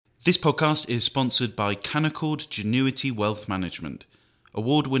This podcast is sponsored by Canaccord Genuity Wealth Management,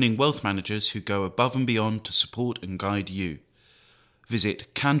 award-winning wealth managers who go above and beyond to support and guide you.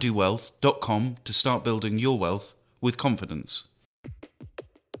 Visit candowealth.com to start building your wealth with confidence.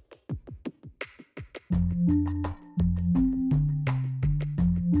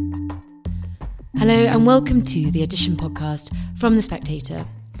 Hello and welcome to the Edition podcast from The Spectator.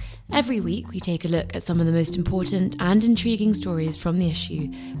 Every week we take a look at some of the most important and intriguing stories from the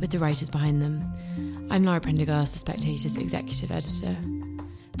issue with the writers behind them. I'm Laura Prendergast, The Spectator's executive editor.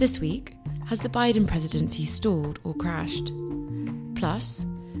 This week, has the Biden presidency stalled or crashed? Plus,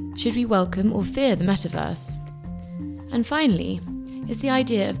 should we welcome or fear the metaverse? And finally, is the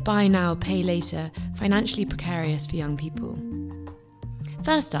idea of buy now, pay later financially precarious for young people?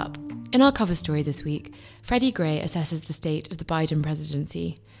 First up, in our cover story this week, Freddie Gray assesses the state of the Biden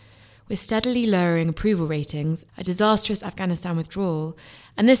presidency. With steadily lowering approval ratings, a disastrous Afghanistan withdrawal,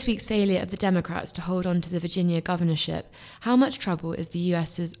 and this week's failure of the Democrats to hold on to the Virginia governorship, how much trouble is the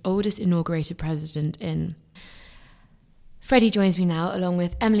US's oldest inaugurated president in? Freddie joins me now, along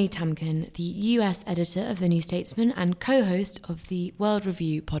with Emily Tamkin, the US editor of The New Statesman and co-host of the World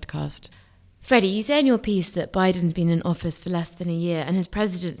Review podcast. Freddie, you say in your piece that Biden's been in office for less than a year and his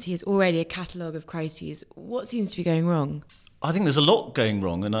presidency is already a catalogue of crises. What seems to be going wrong? I think there's a lot going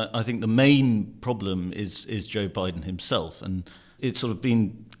wrong, and I think the main problem is Joe Biden himself. And it's sort of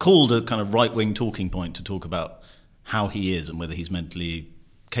been called a kind of right-wing talking point to talk about how he is and whether he's mentally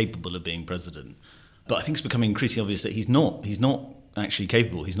capable of being president. But I think it's becoming increasingly obvious that he's not. He's not actually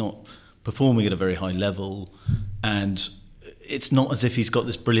capable. He's not performing at a very high level. And it's not as if he's got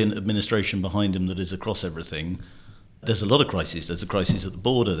this brilliant administration behind him that is across everything. There's a lot of crises. There's a crisis at the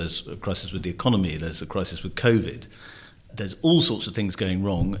border. There's a crisis with the economy. There's a crisis with COVID. There's all sorts of things going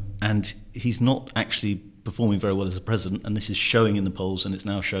wrong, and he's not actually performing very well as a president, and this is showing in the polls, and it's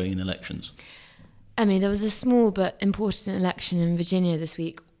now showing in elections. I mean, there was a small but important election in Virginia this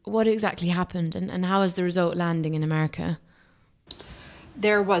week. What exactly happened, and how is the result landing in America?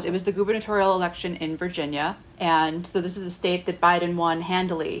 It was the gubernatorial election in Virginia, and so this is a state that Biden won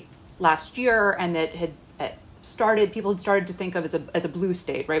handily last year, and that people had started to think of as a blue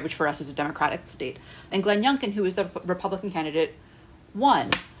state, right, which for us is a Democratic state. And Glenn Youngkin, who is the Republican candidate,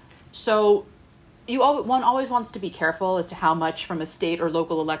 won. So one always wants to be careful as to how much from a state or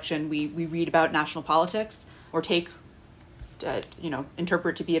local election we read about national politics or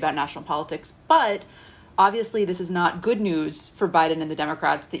interpret to be about national politics. But obviously this is not good news for Biden and the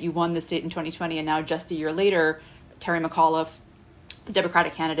Democrats that you won the state in 2020, and now just a year later, Terry McAuliffe, the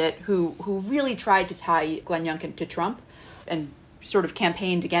Democratic candidate who really tried to tie Glenn Youngkin to Trump and sort of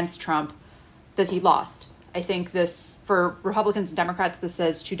campaigned against Trump, that he lost. I think this, for Republicans and Democrats, this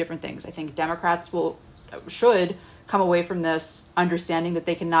says two different things. I think Democrats should come away from this understanding that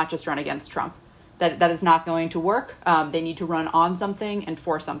they cannot just run against Trump. That is not going to work. They need to run on something and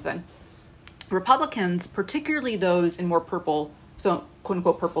for something. Republicans, particularly those in more purple, so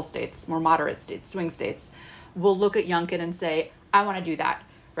quote-unquote purple states, more moderate states, swing states, will look at Youngkin and say, I want to do that,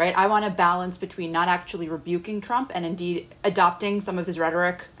 right? I want to balance between not actually rebuking Trump and indeed adopting some of his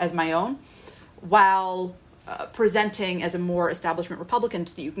rhetoric as my own, while presenting as a more establishment Republican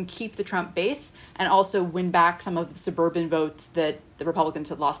so that you can keep the Trump base and also win back some of the suburban votes that the Republicans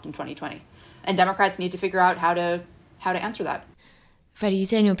had lost in 2020. And Democrats need to figure out how to answer that. Freddie, you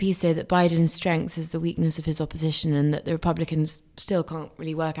say in your piece that Biden's strength is the weakness of his opposition and that the Republicans still can't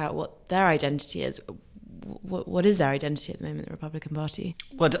really work out what their identity is. What is their identity at the moment, the Republican Party?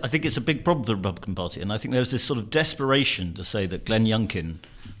 Well, I think it's a big problem for the Republican Party, and I think there's this sort of desperation to say that Glenn Youngkin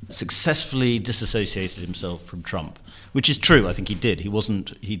successfully disassociated himself from Trump, which is true. I think he did.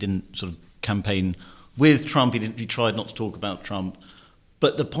 He didn't sort of campaign with Trump. He tried not to talk about Trump.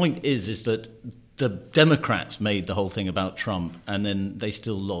 But the point is that the Democrats made the whole thing about Trump, and then they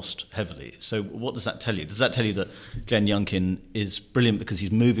still lost heavily. So what does that tell you? Does that tell you that Glenn Youngkin is brilliant because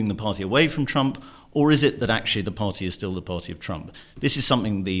he's moving the party away from Trump, or is it that actually the party is still the party of Trump? This is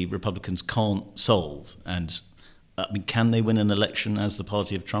something the Republicans can't solve. And can they win an election as the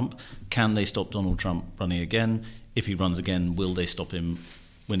party of Trump? Can they stop Donald Trump running again? If he runs again, will they stop him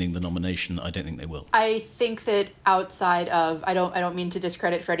winning the nomination? I don't think they will. I think that outside of, I don't mean to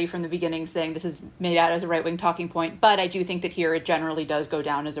discredit Freddie from the beginning saying this is made out as a right-wing talking point, but I do think that here it generally does go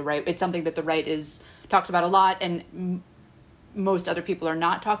down as a right. It's something that the right talks about a lot, and most other people are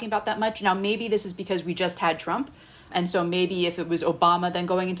not talking about that much. Now, maybe this is because we just had Trump, and so maybe if it was Obama then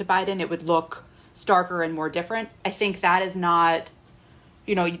going into Biden, it would look starker and more different. I think that is not,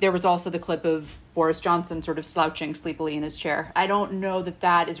 there was also the clip of Boris Johnson sort of slouching sleepily in his chair. I don't know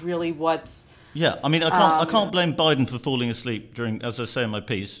that is really what's Yeah, I mean, I can't blame Biden for falling asleep during, as I say in my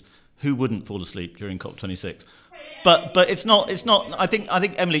piece, who wouldn't fall asleep during COP26? But it's not. I think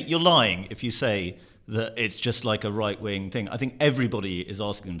Emily, you're lying if you say that it's just like a right-wing thing. I think everybody is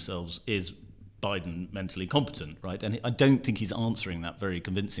asking themselves, is Biden mentally competent, right? And I don't think he's answering that very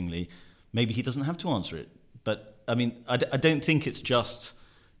convincingly. Maybe he doesn't have to answer it. But, I mean, I don't think it's just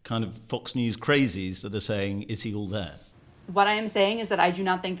kind of Fox News crazies that are saying, is he all there? What I am saying is that I do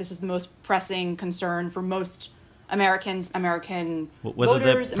not think this is the most pressing concern for most Americans, American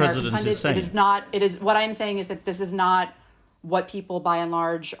voters, American pundits. It is not. It is. What I am saying is that this is not what people, by and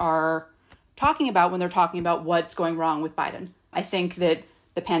large, are talking about when they're talking about what's going wrong with Biden. I think that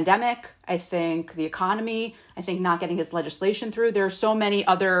the pandemic, I think the economy, I think not getting his legislation through. There are so many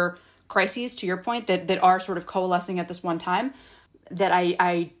other crises, to your point, that are sort of coalescing at this one time that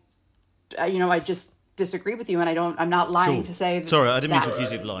I just disagree with you, and I'm not lying to say. Sorry, I didn't mean to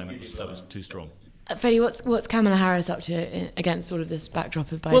accuse you of lying. That was too strong. Freddie, what's Kamala Harris up to against all of this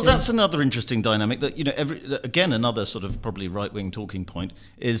backdrop of Biden? Well, that's another interesting dynamic that, again, another sort of probably right-wing talking point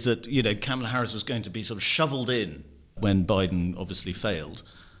is that, Kamala Harris was going to be sort of shoveled in when Biden obviously failed.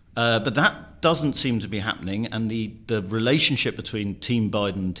 But that doesn't seem to be happening, and the relationship between Team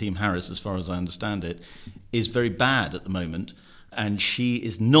Biden and Team Harris, as far as I understand it, is very bad at the moment, and she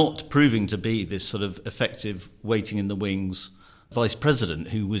is not proving to be this sort of effective waiting in the wings vice president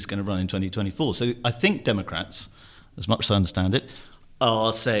who was going to run in 2024. So I think Democrats, as much as I understand it,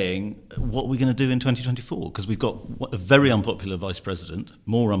 are saying, what are we going to do in 2024? Because we've got a very unpopular vice president,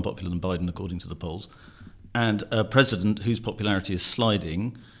 more unpopular than Biden according to the polls, and a president whose popularity is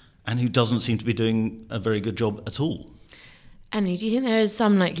sliding and who doesn't seem to be doing a very good job at all. Emily, do you think there is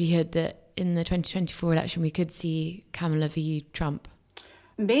some likelihood that in the 2024 election we could see Kamala v. Trump?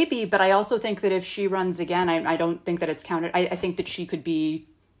 Maybe, but I also think that if she runs again, I don't think that it's counted. I think that she could be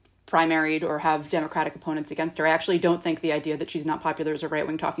primaried or have Democratic opponents against her. I actually don't think the idea that she's not popular is a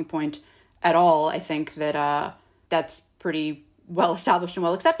right-wing talking point at all. I think that that's pretty well established and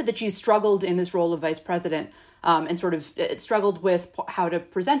well accepted that she's struggled in this role of vice president and sort of struggled with how to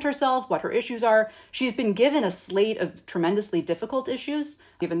present herself, what her issues are. She's been given a slate of tremendously difficult issues,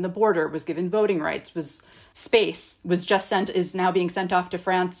 given the border, was given voting rights, was space, is now being sent off to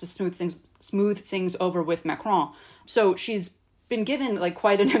France to smooth things over with Macron. So she's been given like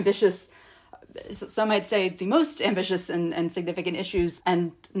quite an ambitious, some might say the most ambitious and significant issues,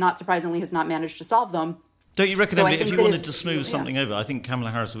 and not surprisingly has not managed to solve them. Don't you reckon, Emily, if you wanted to smooth something over, I think Kamala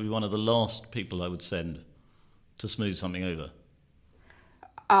Harris would be one of the last people I would send to smooth something over?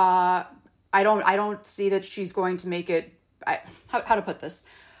 I don't see that she's going to make it. How to put this?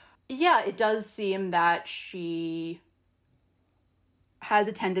 Yeah, it does seem that she has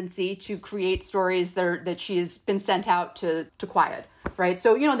a tendency to create stories that she has been sent out to quiet, right?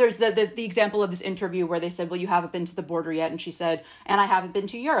 So, there's the example of this interview where they said, well, you haven't been to the border yet. And she said, and I haven't been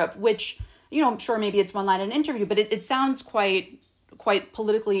to Europe, which, I'm sure maybe it's one line in an interview, but it sounds quite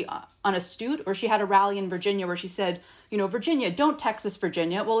politically unastute. Or she had a rally in Virginia where she said, Virginia, don't Texas,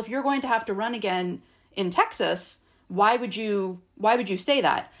 Virginia. Well, if you're going to have to run again in Texas, why would you say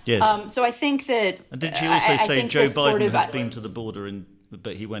that? Yes. So I think that... And did she also say Joe Biden has been to the border,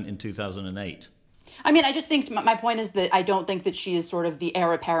 but he went in 2008? I mean, I just think my point is that I don't think that she is sort of the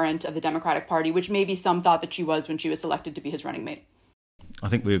heir apparent of the Democratic Party, which maybe some thought that she was when she was selected to be his running mate. I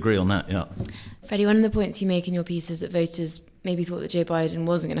think we agree on that, yeah. Freddie, one of the points you make in your piece is that voters maybe thought that Joe Biden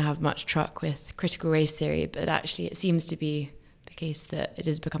wasn't going to have much truck with critical race theory, but actually it seems to be the case that it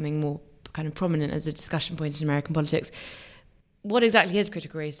is becoming more kind of prominent as a discussion point in American politics. What exactly is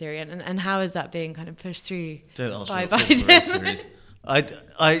critical race theory, and how is that being kind of pushed through by Biden?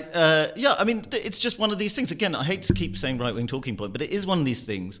 It's just one of these things. Again, I hate to keep saying right-wing talking point, but it is one of these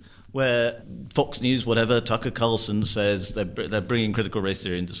things where Fox News, whatever, Tucker Carlson says they're bringing critical race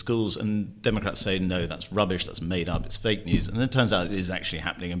theory into schools, and Democrats say, no, that's rubbish, that's made up, it's fake news. And it turns out it is actually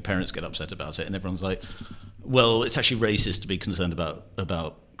happening, and parents get upset about it, and everyone's like, well, it's actually racist to be concerned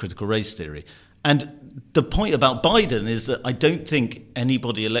about critical race theory. And the point about Biden is that I don't think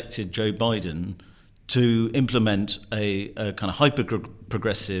anybody elected Joe Biden to implement a kind of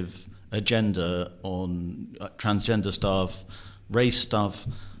hyper-progressive agenda on transgender stuff, race stuff,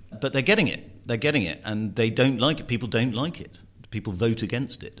 but they're getting it, and they don't like it. People don't like it. People vote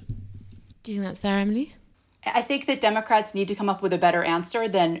against it. Do you think that's fair, Emily? I think that Democrats need to come up with a better answer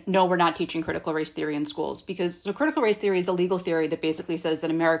than, no, we're not teaching critical race theory in schools. Because critical race theory is the legal theory that basically says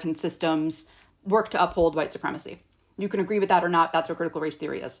that American systems work to uphold white supremacy. You can agree with that or not, that's what critical race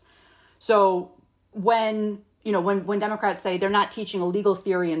theory is. So when Democrats say they're not teaching a legal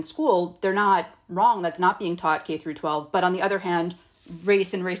theory in school, they're not wrong. That's not being taught K through 12. But on the other hand,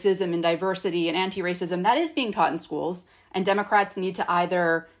 race and racism and diversity and anti-racism, that is being taught in schools. And Democrats need to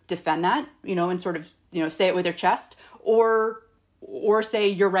either defend that, and sort of, say it with their chest, or say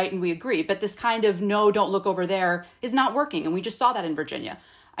you're right and we agree. But this kind of no, don't look over there is not working. And we just saw that in Virginia.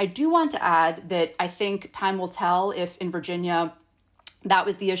 I do want to add that I think time will tell if in Virginia that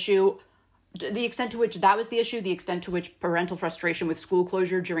was the issue, the extent to which that was the issue, the extent to which parental frustration with school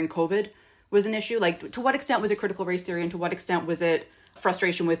closure during COVID was an issue. Like, to what extent was it critical race theory, and to what extent was it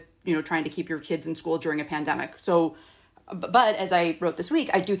frustration with, trying to keep your kids in school during a pandemic? So, but as I wrote this week,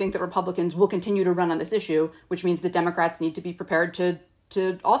 I do think that Republicans will continue to run on this issue, which means that Democrats need to be prepared to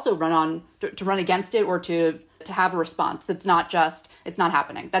also run against it, or to have a response that's not just, it's not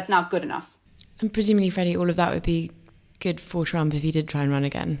happening. That's not good enough. And presumably, Freddie, all of that would be good for Trump if he did try and run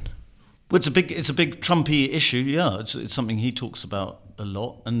again. Well, it's a big Trumpy issue. Yeah, it's something he talks about a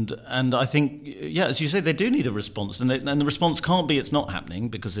lot, and I think, as you say, they do need a response, and the response can't be it's not happening,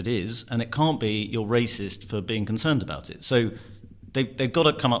 because it is, and it can't be you're racist for being concerned about it. So they've got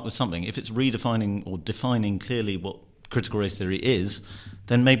to come up with something. If it's redefining or defining clearly what critical race theory is,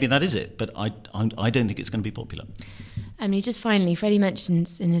 then maybe that is it. But I don't think it's going to be popular. Just finally, Freddie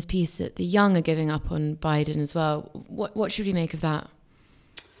mentions in his piece that the young are giving up on Biden as well. What should we make of that?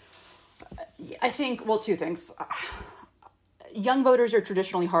 I think, two things. Young voters are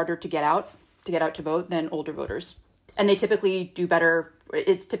traditionally harder to get out to vote than older voters. And they typically do better.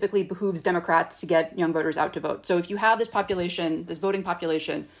 It typically behooves Democrats to get young voters out to vote. So if you have this population, this voting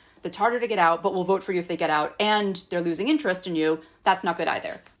population, that's harder to get out, but will vote for you if they get out, and they're losing interest in you, that's not good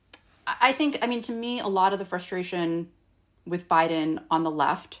either. I think, to me, a lot of the frustration with Biden on the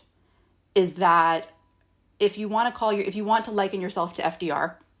left is that if you want to liken yourself to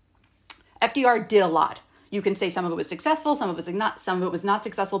FDR did a lot. You can say some of it was successful, some of it was not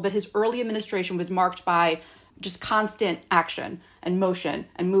successful, but his early administration was marked by just constant action and motion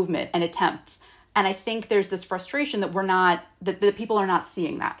and movement and attempts. And I think there's this frustration that people are not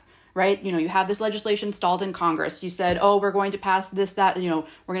seeing that, right? You have this legislation stalled in Congress. You said, we're going to pass this, that, we're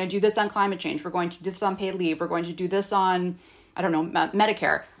going to do this on climate change. We're going to do this on paid leave. We're going to do this on,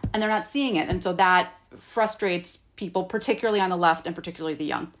 Medicare. And they're not seeing it. And so that frustrates people, particularly on the left and particularly the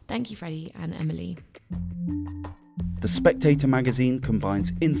young. Thank you, Freddie and Emily. The Spectator magazine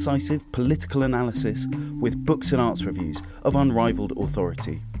combines incisive political analysis with books and arts reviews of unrivalled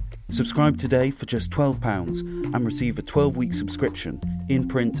authority. Subscribe today for just £12 and receive a 12-week subscription in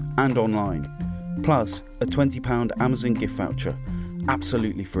print and online, plus a £20 Amazon gift voucher,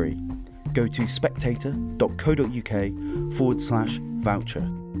 absolutely free. Go to spectator.co.uk/voucher.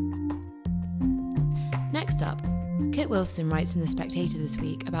 Next up, Kit Wilson writes in The Spectator this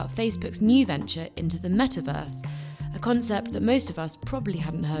week about Facebook's new venture into the metaverse, a concept that most of us probably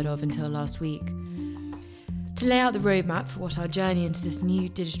hadn't heard of until last week. To lay out the roadmap for what our journey into this new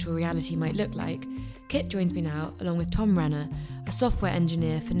digital reality might look like, Kit joins me now, along with Tom Renner, a software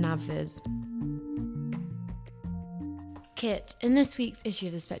engineer for NavViz. Kit, in this week's issue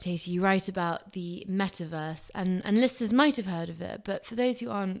of The Spectator, you write about the metaverse, and listeners might have heard of it, but for those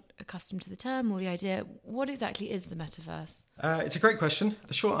who aren't accustomed to the term or the idea, what exactly is the metaverse? It's a great question.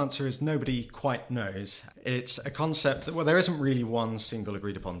 The short answer is nobody quite knows. It's a concept that, there isn't really one single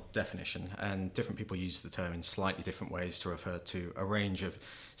agreed upon definition, and different people use the term in slightly different ways to refer to a range of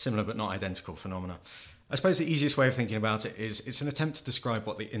similar but not identical phenomena. I suppose the easiest way of thinking about it is it's an attempt to describe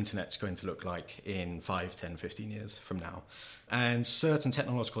what the internet's going to look like in 5, 10, 15 years from now. And certain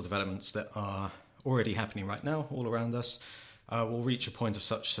technological developments that are already happening right now all around us will reach a point of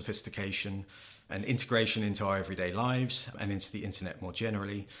such sophistication and integration into our everyday lives and into the internet more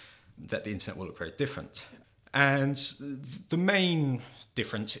generally that the internet will look very different. And the main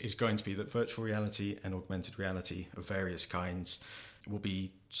difference is going to be that virtual reality and augmented reality of various kinds will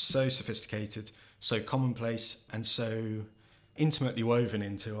be so sophisticated, so commonplace, and so intimately woven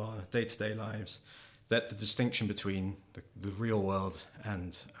into our day-to-day lives that the distinction between the real world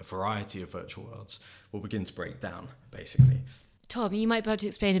and a variety of virtual worlds will begin to break down, basically. Tom, you might be able to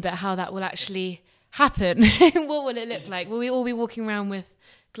explain a bit how that will actually happen. What will it look like? Will we all be walking around with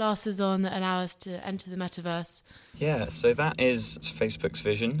glasses on that allow us to enter the metaverse? Yeah, so that is Facebook's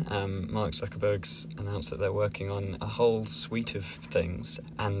vision. Mark Zuckerberg's announced that they're working on a whole suite of things,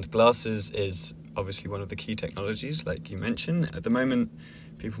 and glasses is obviously one of the key technologies, like you mentioned. At the moment,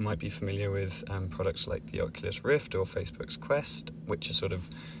 people might be familiar with products like the Oculus Rift or Facebook's Quest, which are sort of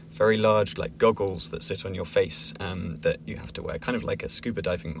very large, like goggles that sit on your face that you have to wear, kind of like a scuba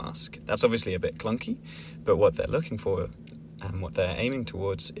diving mask. That's obviously a bit clunky, but what they're looking for And what they're aiming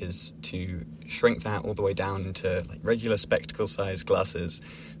towards is to shrink that all the way down into like regular spectacle-sized glasses,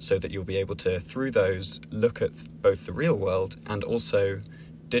 so that you'll be able to, through those, look at both the real world and also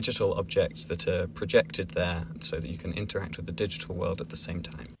digital objects that are projected there, so that you can interact with the digital world at the same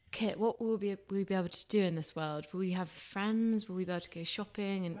time. Kit, what will we be able to do in this world? Will we have friends? Will we be able to go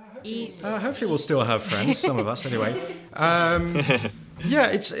shopping and eat? Hopefully we'll still have friends, some of us anyway.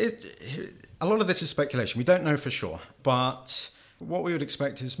 A lot of this is speculation. We don't know for sure. But what we would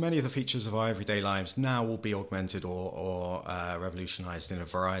expect is many of the features of our everyday lives now will be augmented or revolutionized in a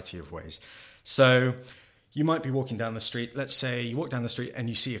variety of ways. So you might be walking down the street. Let's say you walk down the street and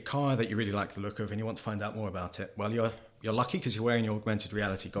you see a car that you really like the look of and you want to find out more about it. Well, you're lucky because you're wearing your augmented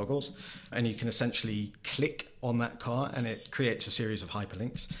reality goggles, and you can essentially click on that car and it creates a series of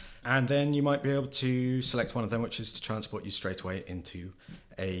hyperlinks. And then you might be able to select one of them, which is to transport you straight away into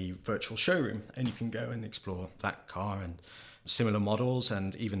a virtual showroom, and you can go and explore that car and similar models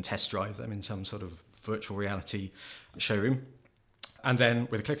and even test drive them in some sort of virtual reality showroom. And then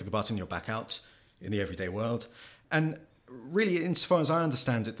with a click of the button, you're back out in the everyday world. And really, insofar as I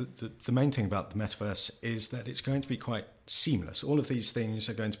understand it, the main thing about the metaverse is that it's going to be quite seamless. All of these things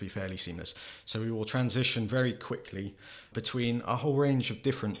are going to be fairly seamless. So we will transition very quickly between a whole range of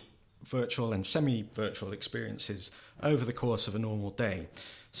different virtual and semi-virtual experiences over the course of a normal day.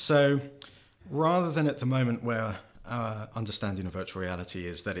 So rather than at the moment where our understanding of virtual reality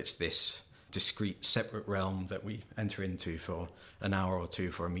is that it's this discrete, separate realm that we enter into for an hour or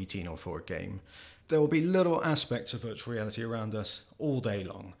two for a meeting or for a game, there will be little aspects of virtual reality around us all day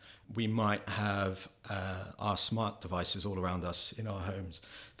long. We might have our smart devices all around us in our homes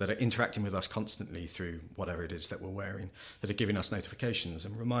that are interacting with us constantly through whatever it is that we're wearing, that are giving us notifications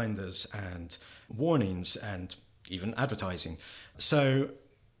and reminders and warnings and even advertising. So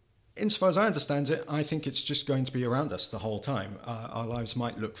insofar as I understand it, I think it's just going to be around us the whole time. Our lives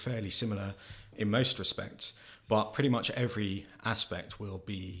might look fairly similar in most respects, but pretty much every aspect will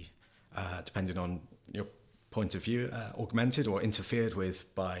be, depending on your point of view, augmented or interfered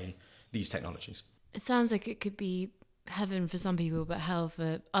with by these technologies. It sounds like it could be heaven for some people, but hell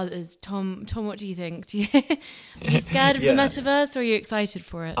for others. Tom, what do you think? Are you scared of the metaverse, or are you excited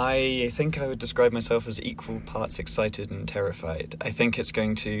for it? I think I would describe myself as equal parts excited and terrified. I think it's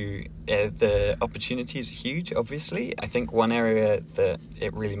going to... the opportunities are huge, obviously. I think one area that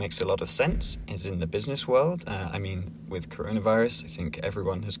it really makes a lot of sense is in the business world. With coronavirus, I think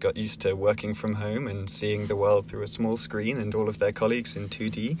everyone has got used to working from home and seeing the world through a small screen and all of their colleagues in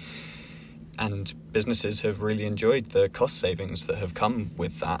 2D. And businesses have really enjoyed the cost savings that have come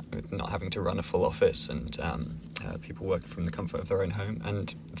with that, with not having to run a full office and people working from the comfort of their own home.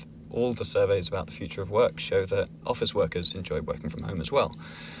 And all the surveys about the future of work show that office workers enjoy working from home as well.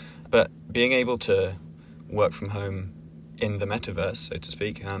 But being able to work from home in the metaverse, so to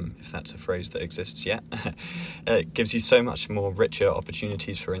speak, if that's a phrase that exists yet, it gives you so much more richer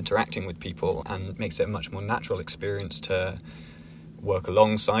opportunities for interacting with people and makes it a much more natural experience to work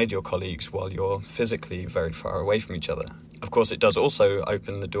alongside your colleagues while you're physically very far away from each other. Of course, it does also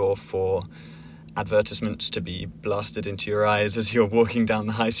open the door for advertisements to be blasted into your eyes as you're walking down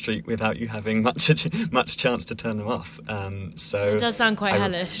the high street without you having much chance to turn them off. So it does sound quite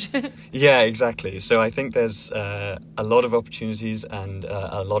hellish. Yeah, exactly. So I think there's a lot of opportunities and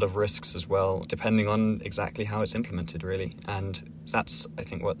a lot of risks as well, depending on exactly how it's implemented, really. And that's, I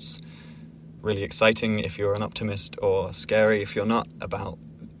think, what's really exciting if you're an optimist, or scary if you're not, about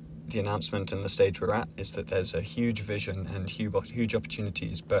the announcement and the stage we're at, is that there's a huge vision and huge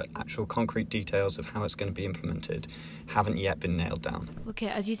opportunities, but actual concrete details of how it's going to be implemented haven't yet been nailed down. Okay,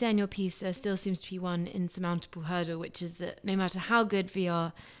 as you say in your piece, there still seems to be one insurmountable hurdle, which is that no matter how good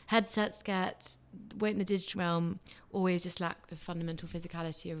VR headsets get, in the digital realm always just lack the fundamental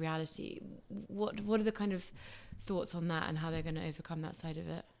physicality of reality. What are the kind of thoughts on that and how they're going to overcome that side of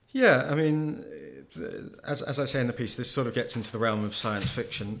it? Yeah, I mean, as I say in the piece, this sort of gets into the realm of science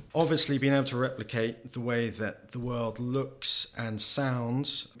fiction. Obviously, being able to replicate the way that the world looks and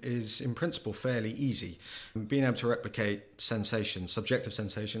sounds is, in principle, fairly easy. Being able to replicate sensations, subjective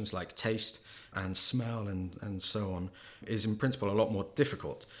sensations like taste and smell and so on, is, in principle, a lot more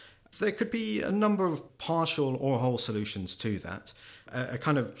difficult. There could be a number of partial or whole solutions to that. A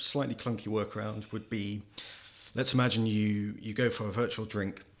kind of slightly clunky workaround would be, let's imagine you go for a virtual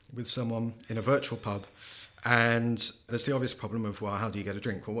drink with someone in a virtual pub, and there's the obvious problem of, well, how do you get a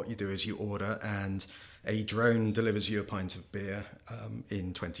drink? Well, what you do is you order, and a drone delivers you a pint of beer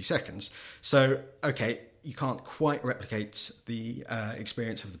in 20 seconds. So, okay, you can't quite replicate the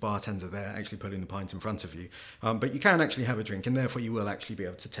experience of the bartender there actually putting the pint in front of you, but you can actually have a drink, and therefore you will actually be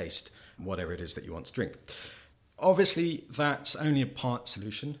able to taste whatever it is that you want to drink. Obviously, that's only a part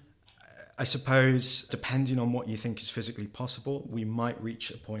solution. I suppose, depending on what you think is physically possible, we might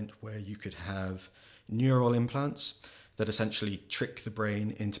reach a point where you could have neural implants that essentially trick the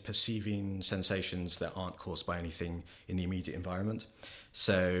brain into perceiving sensations that aren't caused by anything in the immediate environment.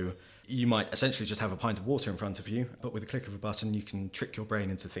 So you might essentially just have a pint of water in front of you, but with a click of a button, you can trick your brain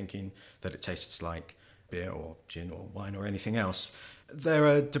into thinking that it tastes like beer or gin or wine or anything else. There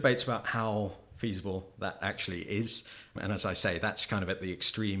are debates about how feasible that actually is. And as I say, that's kind of at the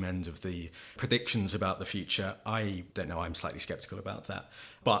extreme end of the predictions about the future. I don't know, I'm slightly skeptical about that.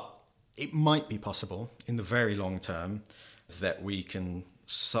 But it might be possible in the very long term that we can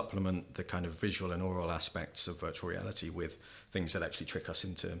supplement the kind of visual and oral aspects of virtual reality with things that actually trick us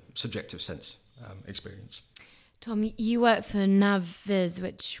into subjective sense experience. Tom, you work for NavViz,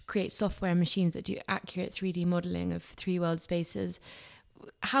 which creates software and machines that do accurate 3D modelling of three-world spaces.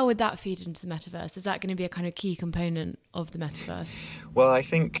 How would that feed into the metaverse? Is that going to be a kind of key component of the metaverse? Well, I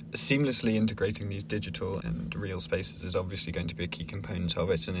think seamlessly integrating these digital and real spaces is obviously going to be a key component of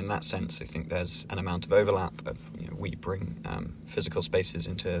it. And in that sense, I think there's an amount of overlap of, we bring physical spaces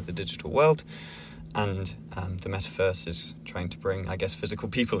into the digital world. And the metaverse is trying to bring, I guess, physical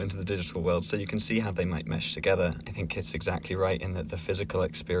people into the digital world. So you can see how they might mesh together. I think it's exactly right in that the physical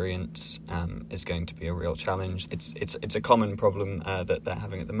experience is going to be a real challenge. It's a common problem that they're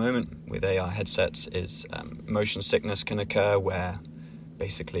having at the moment with AR headsets is motion sickness can occur where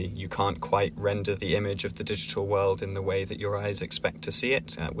basically you can't quite render the image of the digital world in the way that your eyes expect to see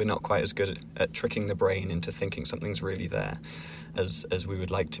it. We're not quite as good at tricking the brain into thinking something's really there as we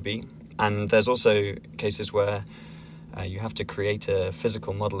would like to be. And there's also cases where you have to create a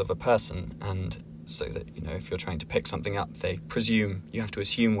physical model of a person, and so that, if you're trying to pick something up, you have to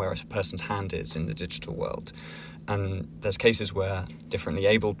assume where a person's hand is in the digital world. And there's cases where differently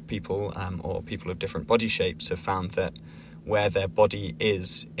abled people or people of different body shapes have found that where their body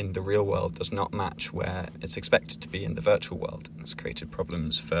is in the real world does not match where it's expected to be in the virtual world. And it's created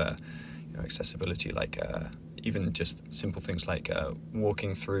problems for accessibility, like even just simple things like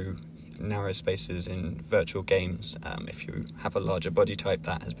walking through narrow spaces in virtual games. If you have a larger body type,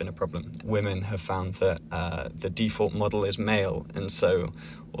 that has been a problem. Women have found that the default model is male, and so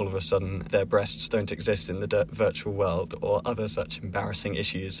all of a sudden their breasts don't exist in the virtual world, or other such embarrassing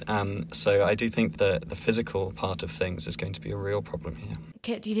issues. So I do think that the physical part of things is going to be a real problem here.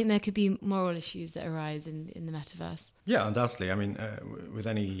 Kit, do you think there could be moral issues that arise in the metaverse? Yeah, undoubtedly. I mean, with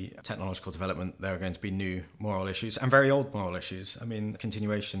any technological development, there are going to be new moral issues and very old moral issues. I mean,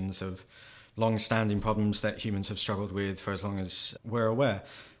 continuations of long-standing problems that humans have struggled with for as long as we're aware.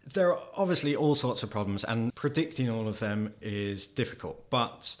 There are obviously all sorts of problems, and predicting all of them is difficult,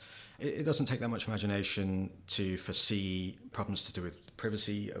 but it doesn't take that much imagination to foresee problems to do with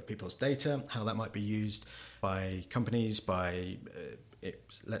privacy of people's data, how that might be used by companies, by,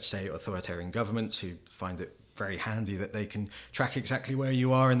 let's say, authoritarian governments who find it very handy that they can track exactly where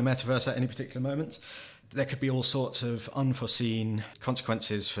you are in the metaverse at any particular moment. There could be all sorts of unforeseen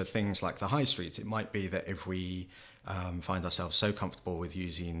consequences for things like the high street. It might be that if we find ourselves so comfortable with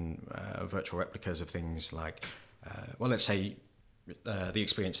using virtual replicas of things like, let's say the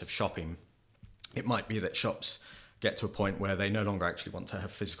experience of shopping, it might be that shops get to a point where they no longer actually want to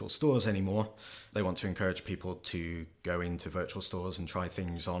have physical stores anymore. They want to encourage people to go into virtual stores and try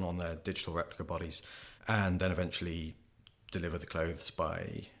things on their digital replica bodies, and then eventually deliver the clothes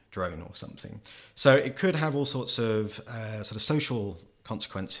by drone or something. So it could have all sorts of sort of social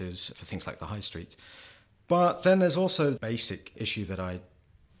consequences for things like the high street. But then there's also the basic issue that I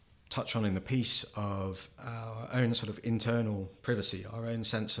touch on in the piece of our own sort of internal privacy, our own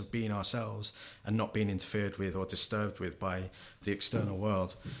sense of being ourselves and not being interfered with or disturbed with by the external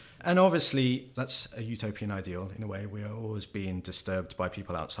world. And obviously that's a utopian ideal in a way. We are always being disturbed by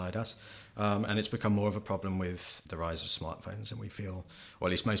people outside us. And it's become more of a problem with the rise of smartphones, and we feel, or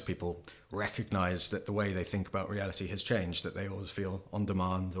at least most people recognize that the way they think about reality has changed, that they always feel on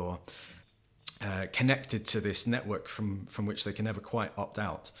demand or connected to this network from which they can never quite opt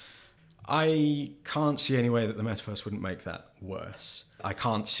out. I can't see any way that the metaverse wouldn't make that worse. I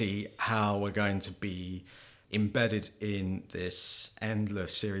can't see how we're going to be embedded in this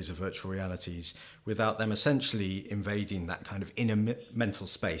endless series of virtual realities without them essentially invading that kind of inner mental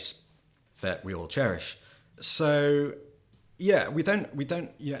space that we all cherish. So, yeah, we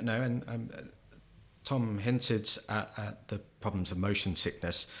don't yet know, and Tom hinted at the problems of motion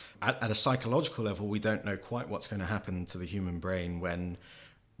sickness. At a psychological level, we don't know quite what's going to happen to the human brain when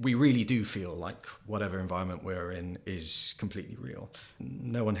we really do feel like whatever environment we're in is completely real.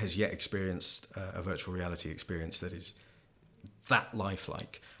 No one has yet experienced a virtual reality experience that is that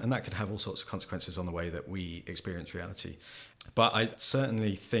lifelike. And that could have all sorts of consequences on the way that we experience reality. But I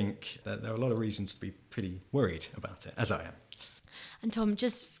certainly think that there are a lot of reasons to be pretty worried about it, as I am. And Tom,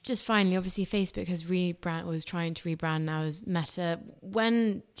 just finally, obviously Facebook has was trying to rebrand now as Meta.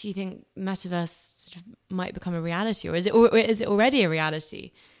 When do you think Metaverse sort of might become a reality, or is it already a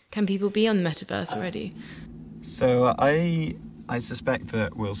reality? Can people be on the Metaverse already? So I suspect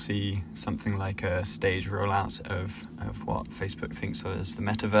that we'll see something like a stage rollout of what Facebook thinks of as the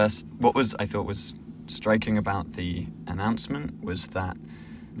Metaverse. What I thought was striking about the announcement was that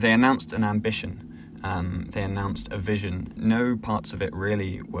they announced an ambition. They announced a vision. No parts of it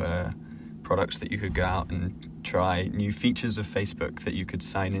really were products that you could go out and try, new features of Facebook that you could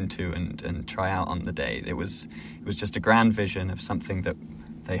sign into and try out on the day. It was just a grand vision of something that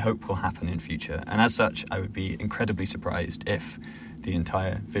they hope will happen in future. And as such, I would be incredibly surprised if the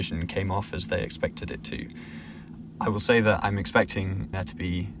entire vision came off as they expected it to. I will say that I'm expecting there to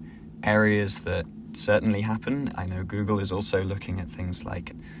be areas that certainly happen. I know Google is also looking at things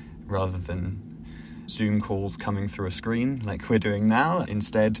like, rather than Zoom calls coming through a screen like we're doing now,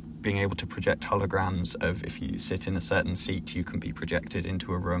 instead being able to project holograms of if you sit in a certain seat, you can be projected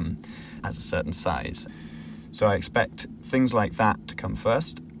into a room as a certain size. So I expect things like that to come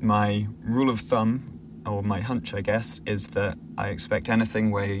first. My rule of thumb, or my hunch, I guess, is that I expect anything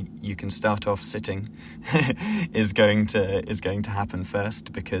where you can start off sitting is going to happen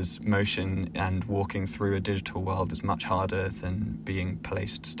first, because motion and walking through a digital world is much harder than being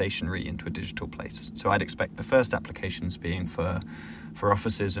placed stationary into a digital place. So I'd expect the first applications being for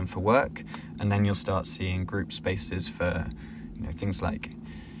offices and for work, and then you'll start seeing group spaces for things like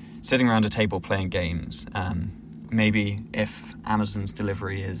sitting around a table playing games. Maybe if Amazon's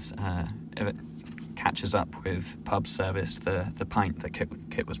delivery if it catches up with pub service, the pint that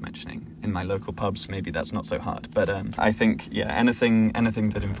Kit was mentioning. In my local pubs, maybe that's not so hard. But I think, anything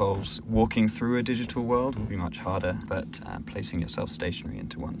that involves walking through a digital world will be much harder. But placing yourself stationary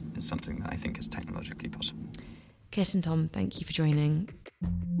into one is something that I think is technologically possible. Kit and Tom, thank you for joining.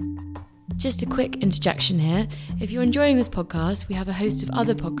 Just a quick interjection here. If you're enjoying this podcast, we have a host of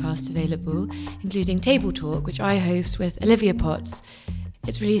other podcasts available, including Table Talk, which I host with Olivia Potts.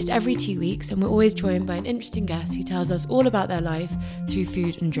 It's released every 2 weeks, and we're always joined by an interesting guest who tells us all about their life through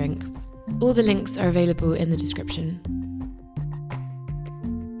food and drink. All the links are available in the description.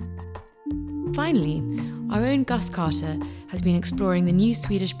 Finally, our own Gus Carter has been exploring the new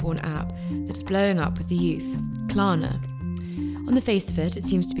Swedish-born app that's blowing up with the youth, Klarna. On the face of it, it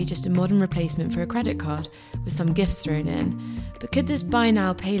seems to be just a modern replacement for a credit card, with some gifts thrown in. But could this buy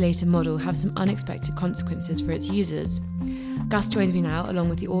now, pay later model have some unexpected consequences for its users? Gus joins me now, along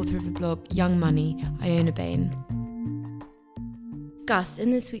with the author of the blog Young Money, Iona Bain. Gus,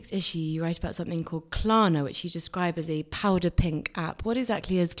 in this week's issue, you write about something called Klarna, which you describe as a powder pink app. What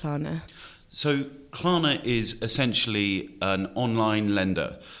exactly is Klarna? So Klarna is essentially an online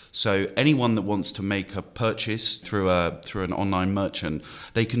lender. So anyone that wants to make a purchase through an online merchant,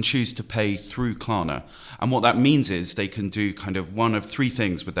 they can choose to pay through Klarna. And what that means is they can do kind of one of three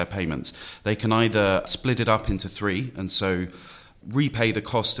things with their payments. They can either split it up into three, and so repay the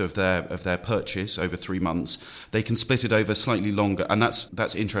cost of their purchase over 3 months. They can split it over slightly longer, and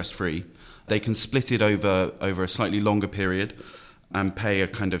that's interest free. They can split it over a slightly longer period and pay a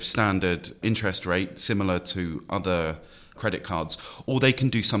kind of standard interest rate similar to other credit cards. Or they can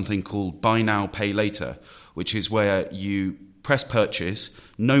do something called buy now, pay later, which is where you press purchase,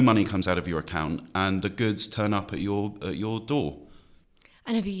 no money comes out of your account, and the goods turn up at your door.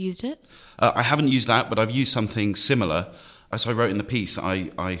 And have you used it? I haven't used that, but I've used something similar. As I wrote in the piece,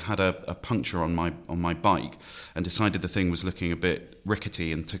 I had a puncture on my bike and decided the thing was looking a bit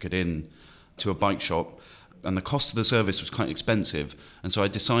rickety and took it in to a bike shop. And the cost of the service was quite expensive, and so I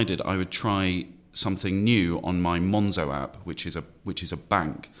decided I would try something new on my Monzo app, which is a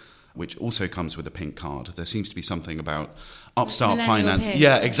bank, which also comes with a pink card. There seems to be something about upstart finance. Pink.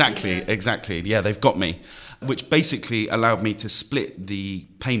 Yeah, exactly. Yeah, they've got me. Which basically allowed me to split the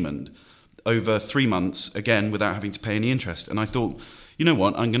payment over 3 months, again without having to pay any interest. And I thought, you know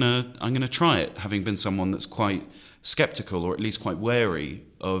what, I'm gonna try it, having been someone that's quite skeptical, or at least quite wary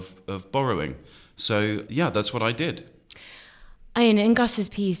of borrowing. So, yeah, that's what I did. In Gus's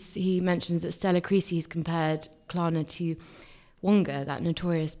piece, he mentions that Stella Creasy has compared Klarna to Wonga, that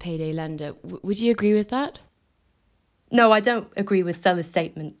notorious payday lender. Would you agree with that? No, I don't agree with Stella's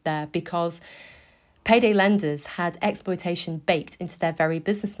statement there, because payday lenders had exploitation baked into their very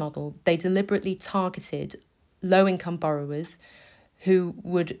business model. They deliberately targeted low-income borrowers who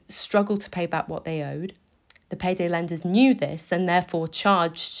would struggle to pay back what they owed. The payday lenders knew this and therefore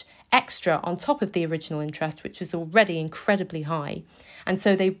charged extra on top of the original interest, which was already incredibly high. And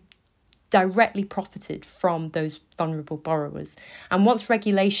so they directly profited from those vulnerable borrowers. And once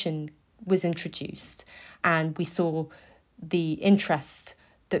regulation was introduced and we saw the interest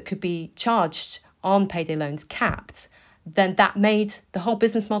that could be charged on payday loans capped, then that made the whole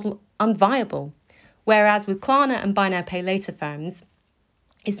business model unviable. Whereas with Klarna and buy now, pay later firms,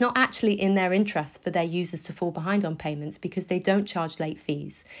 it's not actually in their interest for their users to fall behind on payments because they don't charge late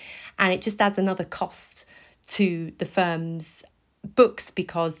fees. And it just adds another cost to the firm's books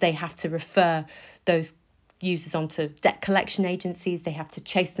because they have to refer those users onto debt collection agencies. They have to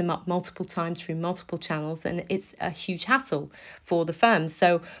chase them up multiple times through multiple channels, and it's a huge hassle for the firms.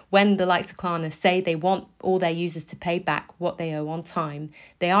 So when the likes of Klarna say they want all their users to pay back what they owe on time,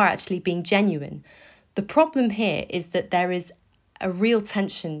 they are actually being genuine. The problem here is that there is a real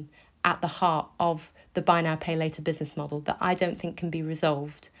tension at the heart of the buy now, pay later business model that I don't think can be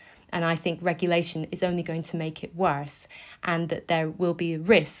resolved. And I think regulation is only going to make it worse, and that there will be a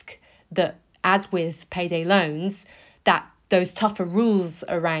risk that, as with payday loans, that those tougher rules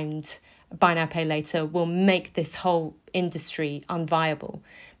around buy now, pay later will make this whole industry unviable.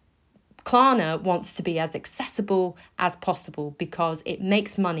 Klarna wants to be as accessible as possible because it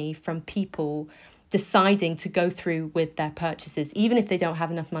makes money from people deciding to go through with their purchases, even if they don't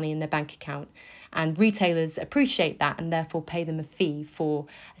have enough money in their bank account. And retailers appreciate that and therefore pay them a fee for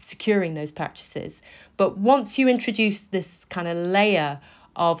securing those purchases. But once you introduce this kind of layer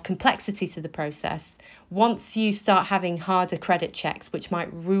of complexity to the process, once you start having harder credit checks, which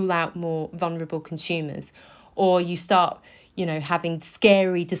might rule out more vulnerable consumers, or you start, having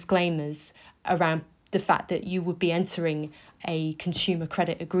scary disclaimers around the fact that you would be entering a consumer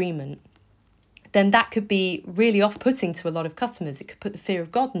credit agreement, then that could be really off-putting to a lot of customers. It could put the fear of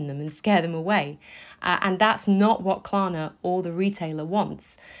God in them and scare them away. And that's not what Klarna or the retailer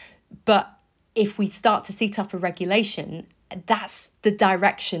wants. But if we start to see tougher regulation, that's the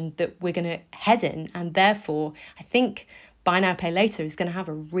direction that we're going to head in. And therefore, I think buy now, pay later is going to have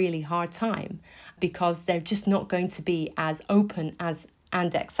a really hard time because they're just not going to be as open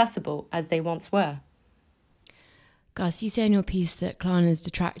and accessible as they once were. Gus, you say in your piece that Klarna's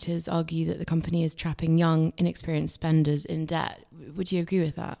detractors argue that the company is trapping young, inexperienced spenders in debt. Would you agree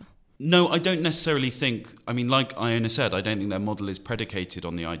with that? No, I don't necessarily think, like Iona said, I don't think their model is predicated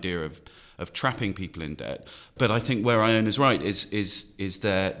on the idea of trapping people in debt. But I think where Iona's right is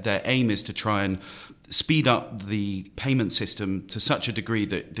their aim is to try and speed up the payment system to such a degree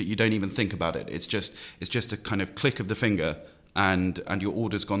that you don't even think about it. It's just a kind of click of the finger and your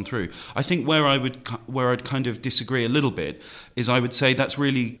order's gone through. I think where I'd kind of disagree a little bit is I would say that's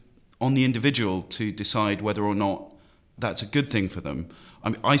really on the individual to decide whether or not that's a good thing for them.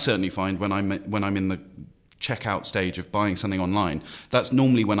 I certainly find when I'm in the checkout stage of buying something online, that's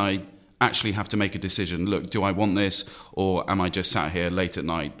normally when I actually have to make a decision. Look, do I want this, or am I just sat here late at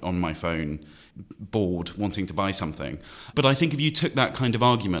night on my phone, bored, wanting to buy something? But I think if you took that kind of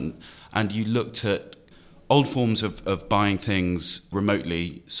argument and you looked at old forms of buying things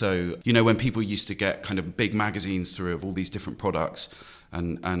remotely, so when people used to get kind of big magazines through of all these different products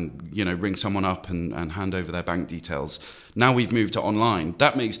and ring someone up and hand over their bank details. Now we've moved to online.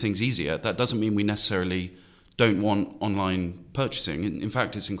 That makes things easier. That doesn't mean we necessarily don't want online purchasing. In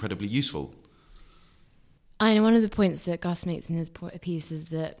fact, it's incredibly useful. And one of the points that Gus makes in his piece is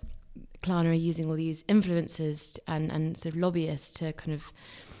that Klarna are using all these influencers and sort of lobbyists to kind of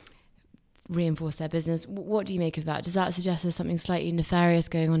reinforce their business. What do you make of that? Does that suggest there's something slightly nefarious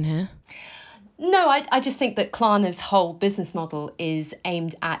going on here? No, I just think that Klarna's whole business model is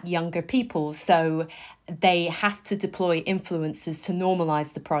aimed at younger people. So they have to deploy influencers to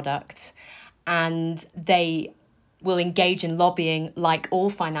normalise the product, and they will engage in lobbying like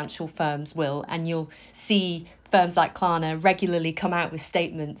all financial firms will. And you'll see firms like Klarna regularly come out with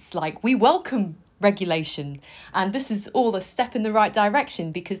statements like, we welcome regulation, and this is all a step in the right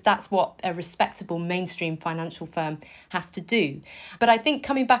direction, because that's what a respectable mainstream financial firm has to do. But I think,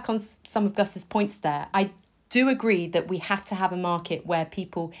 coming back on some of Gus's points there, I do agree that we have to have a market where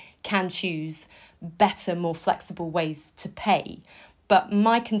people can choose better, more flexible ways to pay. But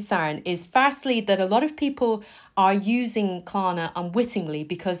my concern is firstly that a lot of people are using Klarna unwittingly,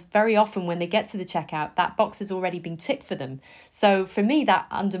 because very often when they get to the checkout, that box has already been ticked for them. So for me, that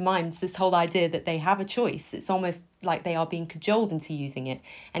undermines this whole idea that they have a choice. It's almost like they are being cajoled into using it.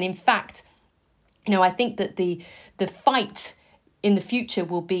 And in fact, I think that the fight in the future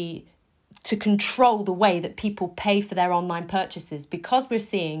will be to control the way that people pay for their online purchases, because we're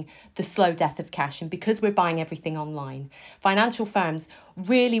seeing the slow death of cash and because we're buying everything online. Financial firms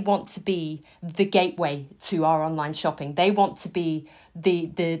really want to be the gateway to our online shopping. They want to be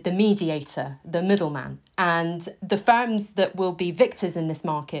the mediator, the middleman. And the firms that will be victors in this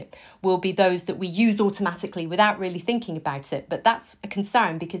market will be those that we use automatically without really thinking about it. But that's a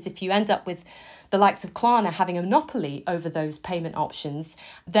concern, because if you end up with the likes of Klarna having a monopoly over those payment options,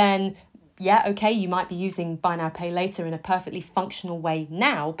 then yeah, okay, you might be using buy now, pay later in a perfectly functional way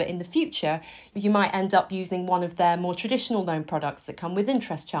now, but in the future, you might end up using one of their more traditional loan products that come with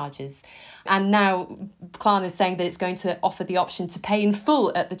interest charges. And now Klarna is saying that it's going to offer the option to pay in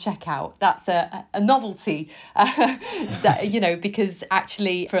full at the checkout. That's a novelty, because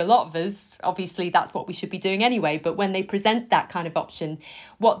actually for a lot of us, obviously that's what we should be doing anyway. But when they present that kind of option,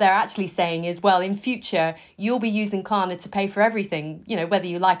 what they're actually saying is, well, in future, you'll be using Klarna to pay for everything, whether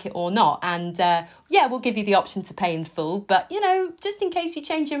you like it or not. And we'll give you the option to pay in full. But, just in case you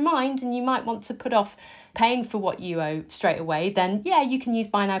change your mind and you might want to put off paying for what you owe straight away, then you can use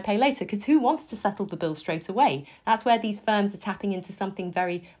buy now, pay later, because who wants to settle the bill straight away? That's where these firms are tapping into something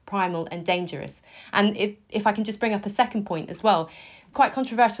very primal and dangerous. And if I can just bring up a second point as well, quite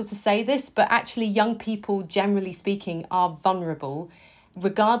controversial to say this, but actually young people, generally speaking, are vulnerable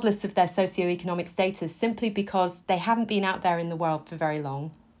regardless of their socioeconomic status, simply because they haven't been out there in the world for very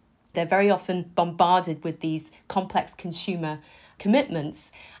long. They're very often bombarded with these complex consumer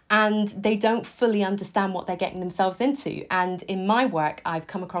commitments, and they don't fully understand what they're getting themselves into. And in my work, I've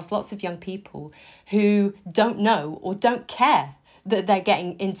come across lots of young people who don't know or don't care that they're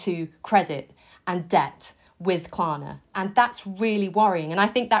getting into credit and debt with Klarna. And that's really worrying. And I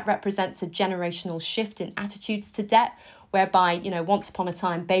think that represents a generational shift in attitudes to debt, whereby, once upon a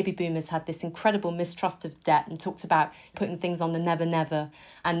time, baby boomers had this incredible mistrust of debt and talked about putting things on the never, never.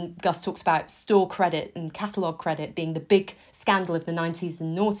 And Gus talks about store credit and catalogue credit being the big scandal of the 90s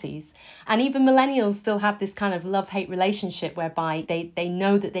and noughties. And even millennials still have this kind of love-hate relationship whereby they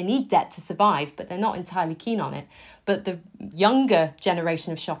know that they need debt to survive, but they're not entirely keen on it. But the younger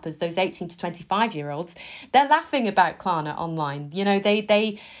generation of shoppers, those 18 to 25-year-olds, they're laughing about Klarna online.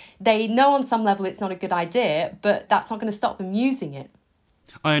 They know on some level it's not a good idea, but that's not going to stop them using it.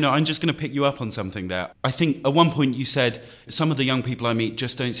 I know, I'm just going to pick you up on something there. I think at one point you said some of the young people I meet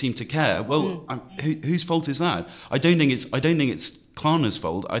just don't seem to care. Well, whose fault is that? I don't think it's Klarna's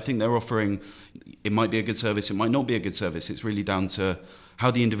fault. I think they're offering, it might be a good service, it might not be a good service. It's really down to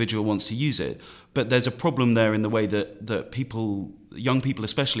how the individual wants to use it. But there's a problem there in the way that people, young people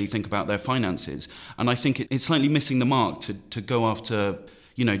especially, think about their finances. And I think it's slightly missing the mark to go after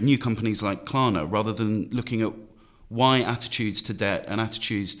new companies like Klarna, rather than looking at why attitudes to debt and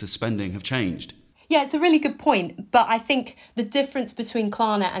attitudes to spending have changed. Yeah, it's a really good point. But I think the difference between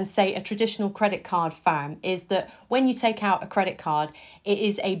Klarna and, say, a traditional credit card firm is that when you take out a credit card, it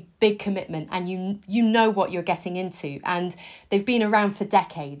is a big commitment and you know what you're getting into. And they've been around for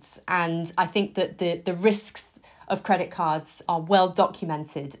decades. And I think that the risks of credit cards are well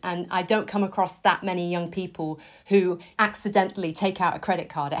documented, and I don't come across that many young people who accidentally take out a credit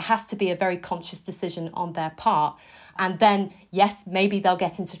card. It has to be a very conscious decision on their part. And then, yes, maybe they'll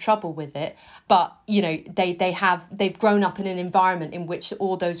get into trouble with it, but they've grown up in an environment in which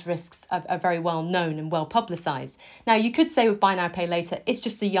all those risks are very well known and well publicised. Now, you could say with buy now, pay later, it's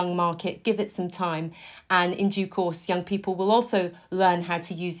just a young market, give it some time, and in due course, young people will also learn how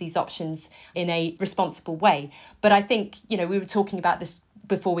to use these options in a responsible way. But I think, we were talking about this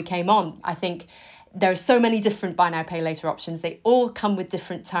before we came on. I think there are so many different buy now, pay later options. They all come with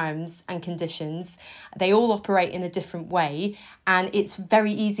different terms and conditions. They all operate in a different way. And it's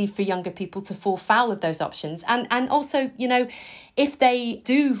very easy for younger people to fall foul of those options. And also, if they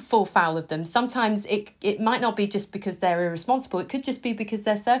do fall foul of them, sometimes it might not be just because they're irresponsible. It could just be because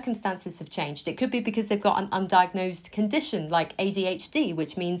their circumstances have changed. It could be because they've got an undiagnosed condition like ADHD,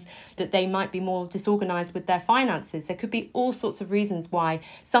 which means that they might be more disorganized with their finances. There could be all sorts of reasons why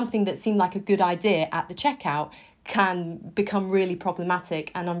something that seemed like a good idea at the checkout can become really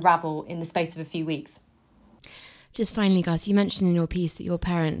problematic and unravel in the space of a few weeks. Just finally, Gus, you mentioned in your piece that your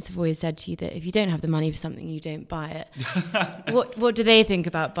parents have always said to you that if you don't have the money for something, you don't buy it. What do they think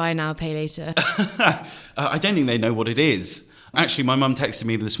about buy now, pay later? I don't think they know what it is. Actually, my mum texted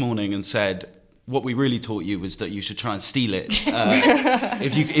me this morning and said, what we really taught you was that you should try and steal it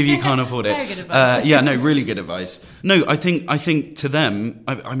if you can't afford it. Very good advice. Really good advice. No, I think to them,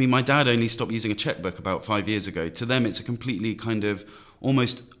 I mean, my dad only stopped using a checkbook about 5 years ago. To them, it's a completely kind of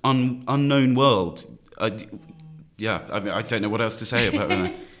almost unknown world. I don't know what else to say about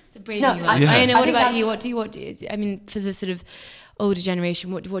that. It's a brave new one. I know. What about you? What do you? I mean, for the sort of older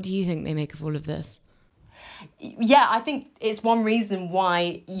generation? What do you think they make of all of this? Yeah, I think it's one reason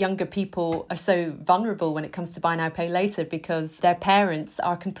why younger people are so vulnerable when it comes to buy now, pay later, because their parents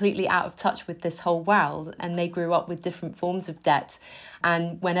are completely out of touch with this whole world and they grew up with different forms of debt.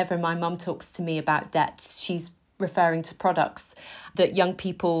 And whenever my mum talks to me about debt, she's referring to products that young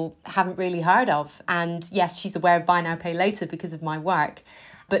people haven't really heard of. And yes, she's aware of buy now, pay later because of my work.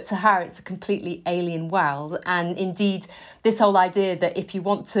 But to her, it's a completely alien world. And indeed, this whole idea that if you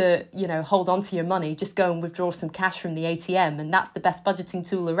want to, hold on to your money, just go and withdraw some cash from the ATM, and that's the best budgeting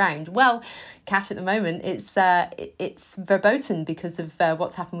tool around. Well, cash at the moment, it's verboten because of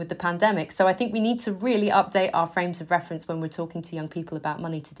what's happened with the pandemic. So I think we need to really update our frames of reference when we're talking to young people about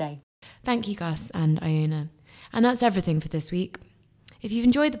money today. Thank you, Gus and Iona. And that's everything for this week. If you've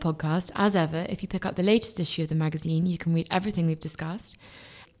enjoyed the podcast, as ever, if you pick up the latest issue of the magazine, you can read everything we've discussed.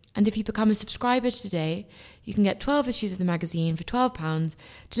 And if you become a subscriber today, you can get 12 issues of the magazine for £12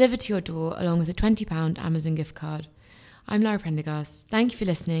 delivered to your door along with a £20 Amazon gift card. I'm Lara Prendergast. Thank you for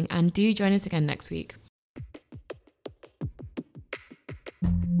listening and do join us again next week.